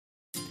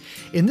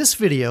In this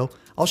video,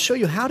 I'll show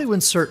you how to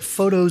insert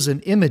photos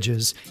and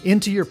images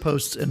into your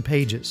posts and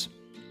pages.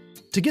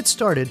 To get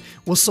started,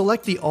 we'll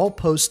select the All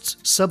Posts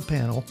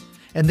subpanel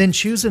and then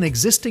choose an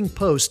existing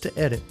post to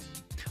edit.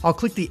 I'll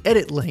click the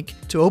Edit link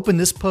to open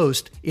this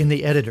post in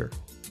the editor.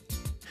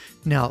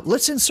 Now,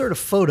 let's insert a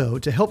photo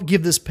to help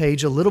give this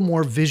page a little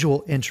more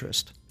visual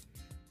interest.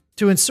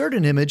 To insert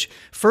an image,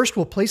 first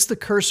we'll place the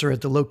cursor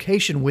at the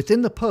location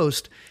within the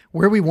post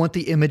where we want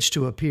the image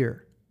to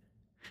appear.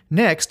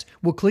 Next,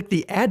 we'll click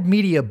the Add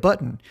Media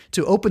button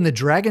to open the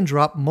drag and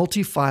drop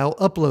multi-file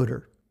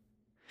uploader.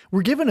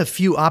 We're given a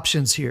few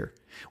options here.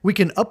 We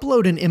can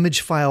upload an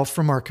image file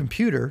from our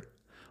computer,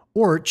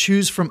 or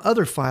choose from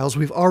other files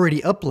we've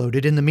already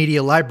uploaded in the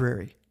media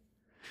library.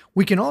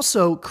 We can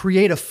also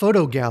create a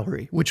photo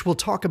gallery, which we'll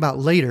talk about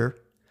later,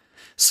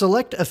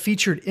 select a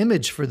featured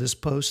image for this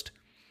post,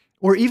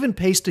 or even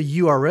paste a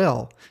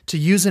URL to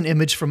use an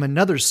image from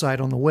another site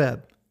on the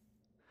web.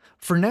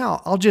 For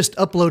now, I'll just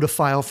upload a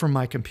file from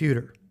my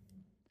computer.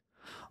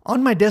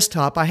 On my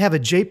desktop, I have a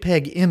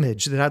JPEG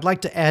image that I'd like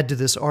to add to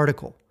this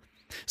article.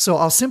 So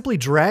I'll simply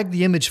drag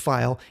the image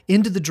file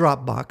into the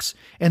Dropbox,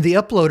 and the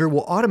uploader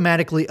will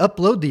automatically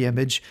upload the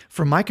image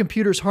from my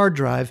computer's hard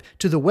drive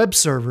to the web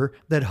server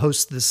that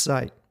hosts this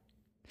site.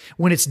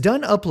 When it's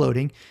done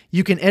uploading,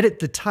 you can edit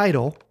the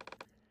title,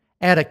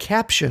 add a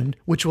caption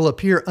which will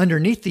appear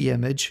underneath the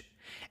image,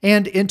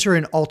 and enter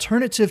an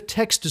alternative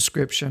text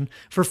description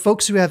for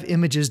folks who have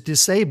images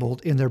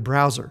disabled in their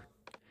browser.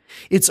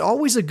 It's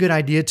always a good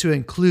idea to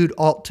include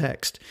alt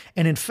text,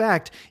 and in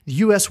fact,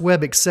 US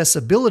web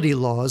accessibility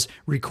laws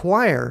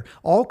require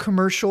all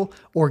commercial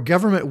or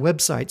government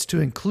websites to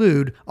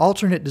include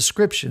alternate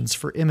descriptions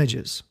for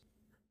images.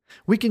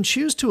 We can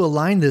choose to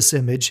align this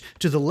image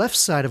to the left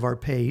side of our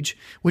page,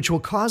 which will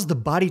cause the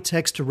body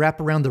text to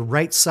wrap around the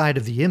right side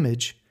of the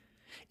image,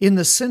 in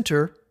the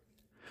center,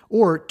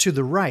 or to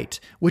the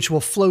right, which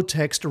will flow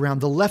text around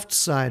the left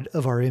side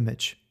of our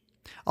image.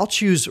 I'll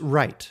choose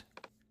right.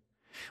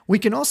 We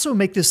can also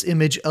make this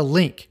image a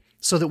link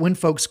so that when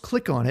folks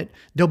click on it,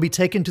 they'll be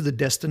taken to the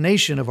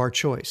destination of our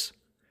choice.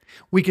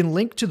 We can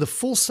link to the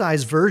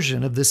full-size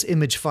version of this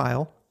image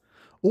file,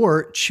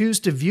 or choose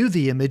to view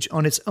the image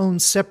on its own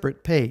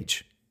separate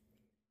page.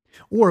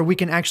 Or we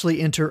can actually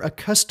enter a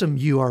custom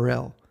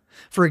URL.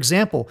 For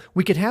example,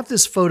 we could have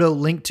this photo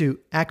linked to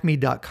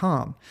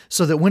acme.com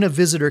so that when a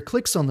visitor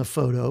clicks on the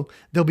photo,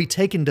 they'll be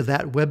taken to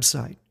that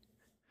website.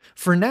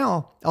 For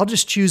now, I'll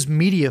just choose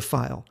Media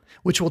File,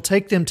 which will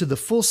take them to the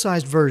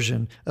full-sized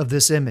version of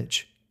this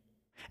image.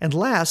 And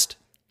last,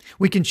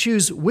 we can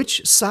choose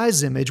which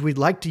size image we'd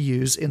like to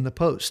use in the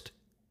post.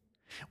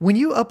 When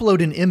you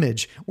upload an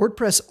image,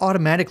 WordPress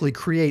automatically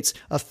creates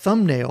a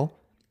thumbnail,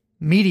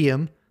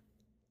 medium,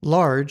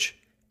 large,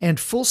 and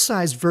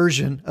full-size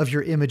version of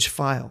your image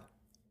file.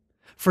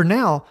 For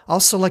now, I'll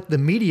select the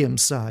medium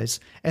size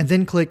and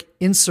then click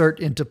Insert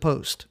into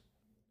Post.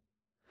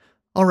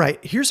 All right,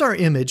 here's our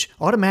image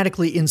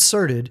automatically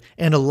inserted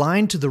and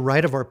aligned to the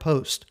right of our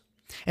post.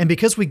 And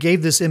because we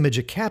gave this image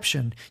a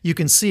caption, you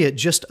can see it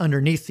just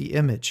underneath the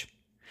image.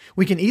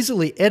 We can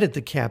easily edit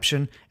the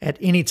caption at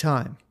any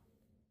time.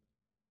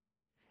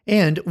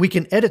 And we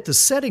can edit the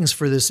settings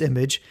for this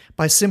image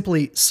by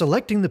simply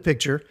selecting the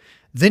picture,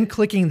 then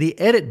clicking the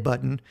Edit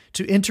button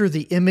to enter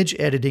the image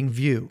editing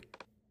view.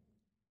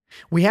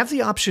 We have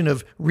the option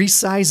of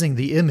resizing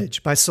the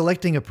image by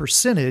selecting a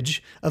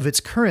percentage of its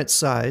current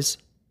size,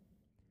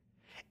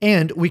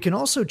 and we can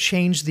also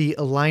change the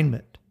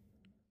alignment.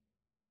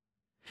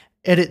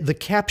 Edit the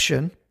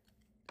caption,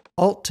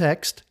 alt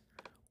text,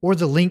 or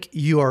the link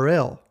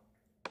URL.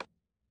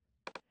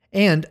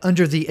 And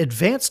under the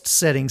Advanced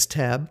Settings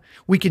tab,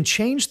 we can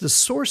change the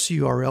source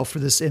URL for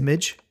this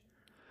image,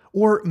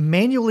 or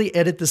manually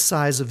edit the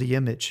size of the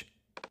image.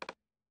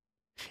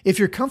 If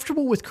you're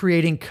comfortable with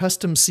creating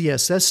custom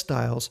CSS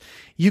styles,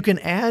 you can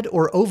add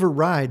or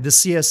override the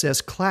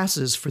CSS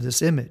classes for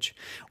this image,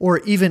 or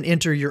even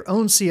enter your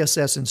own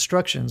CSS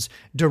instructions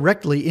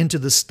directly into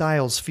the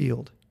Styles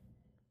field.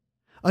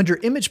 Under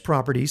Image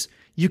Properties,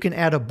 you can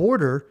add a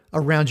border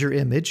around your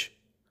image,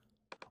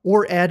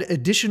 or add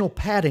additional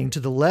padding to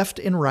the left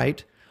and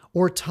right,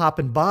 or top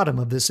and bottom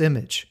of this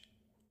image.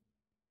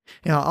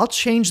 Now, I'll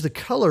change the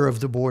color of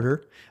the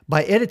border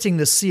by editing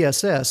the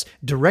CSS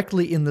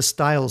directly in the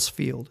Styles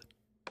field.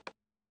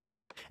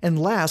 And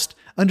last,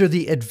 under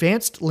the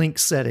Advanced Link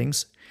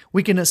Settings,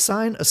 we can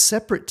assign a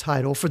separate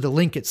title for the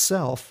link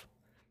itself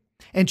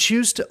and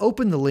choose to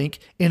open the link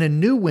in a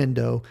new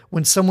window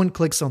when someone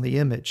clicks on the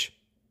image.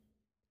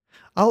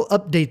 I'll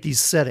update these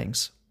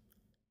settings.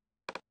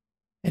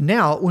 And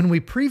now, when we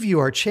preview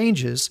our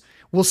changes,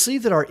 we'll see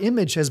that our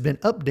image has been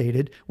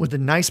updated with a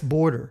nice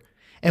border.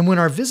 And when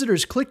our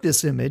visitors click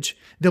this image,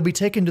 they'll be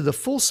taken to the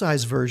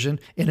full-size version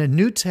in a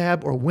new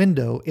tab or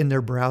window in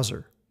their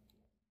browser.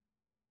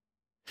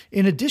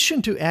 In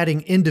addition to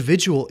adding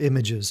individual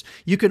images,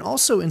 you can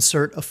also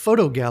insert a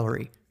photo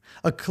gallery,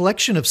 a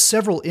collection of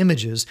several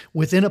images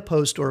within a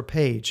post or a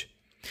page.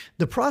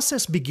 The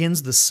process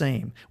begins the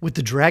same with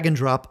the drag and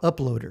drop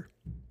uploader.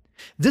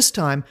 This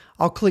time,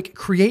 I'll click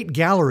Create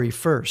Gallery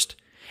first,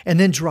 and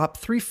then drop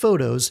 3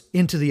 photos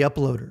into the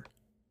uploader.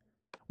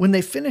 When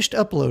they've finished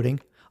uploading,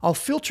 I'll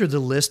filter the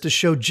list to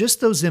show just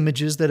those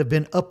images that have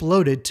been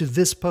uploaded to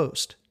this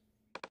post.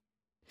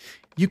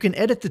 You can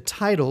edit the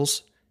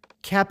titles,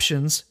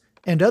 captions,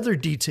 and other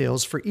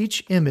details for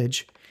each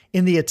image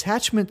in the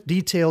Attachment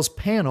Details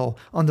panel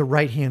on the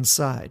right-hand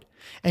side,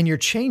 and your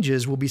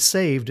changes will be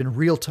saved in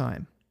real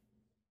time.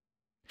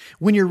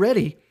 When you're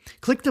ready,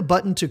 click the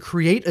button to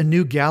create a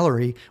new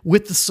gallery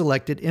with the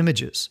selected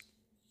images.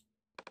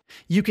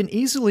 You can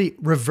easily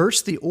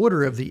reverse the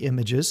order of the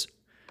images,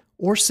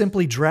 or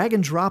simply drag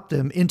and drop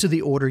them into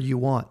the order you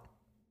want.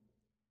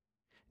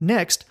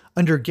 Next,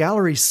 under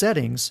Gallery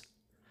Settings,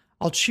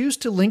 I'll choose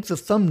to link the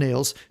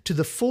thumbnails to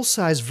the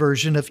full-size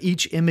version of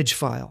each image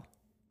file.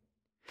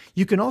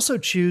 You can also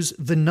choose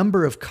the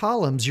number of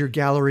columns your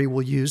gallery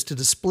will use to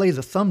display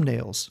the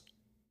thumbnails.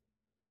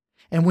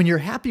 And when you're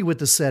happy with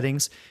the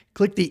settings,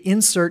 click the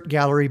Insert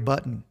Gallery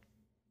button.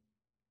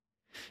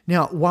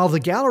 Now, while the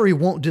gallery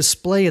won't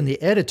display in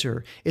the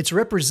editor, it's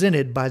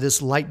represented by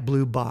this light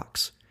blue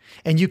box,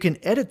 and you can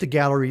edit the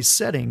gallery's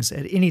settings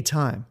at any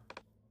time.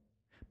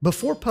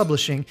 Before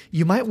publishing,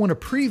 you might want to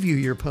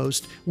preview your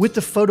post with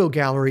the photo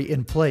gallery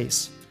in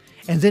place,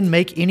 and then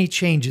make any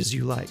changes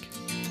you like.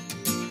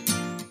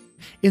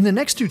 In the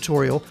next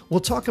tutorial, we'll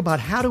talk about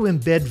how to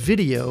embed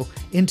video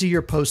into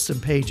your posts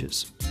and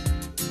pages.